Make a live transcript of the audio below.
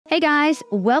Hey guys,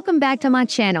 welcome back to my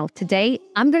channel. Today,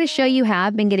 I'm going to show you how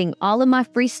I've been getting all of my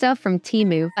free stuff from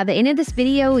Temu. By the end of this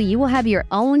video, you will have your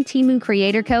own Temu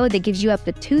creator code that gives you up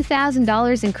to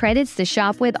 $2,000 in credits to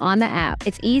shop with on the app.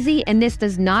 It's easy and this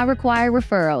does not require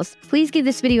referrals. Please give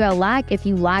this video a like if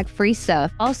you like free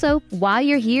stuff. Also, while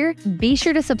you're here, be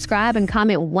sure to subscribe and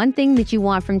comment one thing that you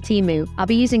want from Temu. I'll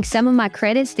be using some of my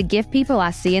credits to gift people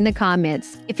I see in the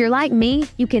comments. If you're like me,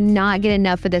 you cannot get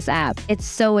enough of this app. It's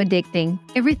so addicting.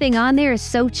 Everything on there is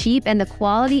so cheap and the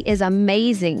quality is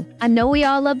amazing. I know we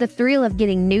all love the thrill of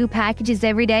getting new packages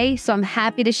every day, so I'm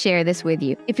happy to share this with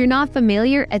you. If you're not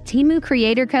familiar, a Temu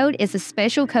creator code is a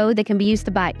special code that can be used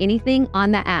to buy anything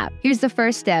on the app. Here's the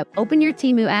first step. Open your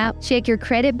Temu app, check your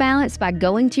credit balance by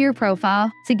going to your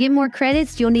profile. To get more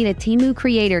credits, you'll need a Temu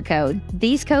creator code.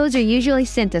 These codes are usually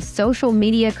sent to social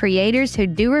media creators who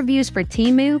do reviews for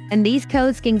Temu, and these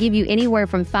codes can give you anywhere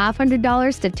from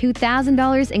 $500 to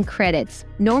 $2,000 in credits.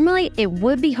 Normally, it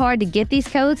would be hard to get these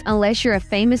codes unless you're a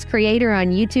famous creator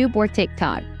on YouTube or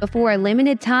TikTok. But for a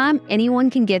limited time, anyone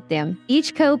can get them.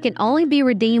 Each code can only be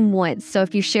redeemed once, so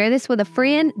if you share this with a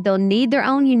friend, they'll need their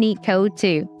own unique code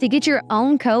too. To get your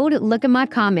own code, look at my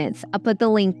comments. I'll put the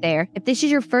link there. If this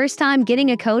is your first time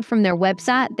getting a code from their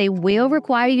website, they will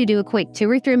require you to do a quick 2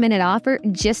 or 3 minute offer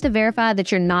just to verify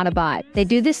that you're not a bot. They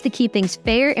do this to keep things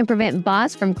fair and prevent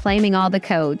bots from claiming all the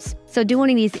codes. So do one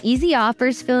of these easy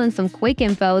offers, fill in some quick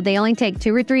info. They only take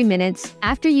 2 or 3 minutes.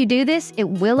 After you do this, it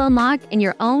will unlock and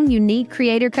your own unique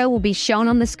creator code will be shown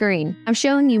on the screen. I'm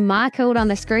showing you my code on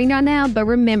the screen right now, but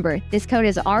remember, this code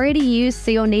is already used,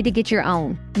 so you'll need to get your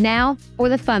own. Now, for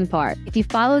the fun part. If you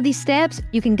follow these steps,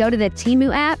 you can go to the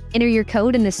Temu app, enter your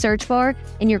code in the search bar,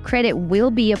 and your credit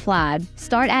will be applied.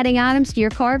 Start adding items to your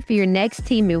cart for your next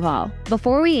Temu haul.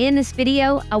 Before we end this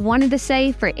video, I wanted to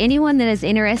say for anyone that is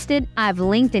interested, I've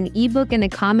linked an ebook in the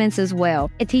comments as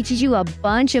well. It teaches you a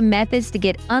bunch of methods to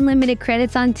get unlimited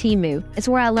credits on Temu. It's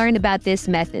where I learned about this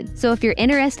method. So if you're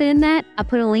interested in that, I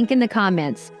put a link in the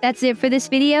comments. That's it for this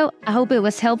video. I hope it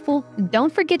was helpful.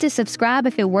 Don't forget to subscribe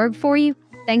if it worked for you.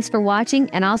 Thanks for watching,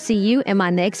 and I'll see you in my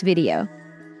next video.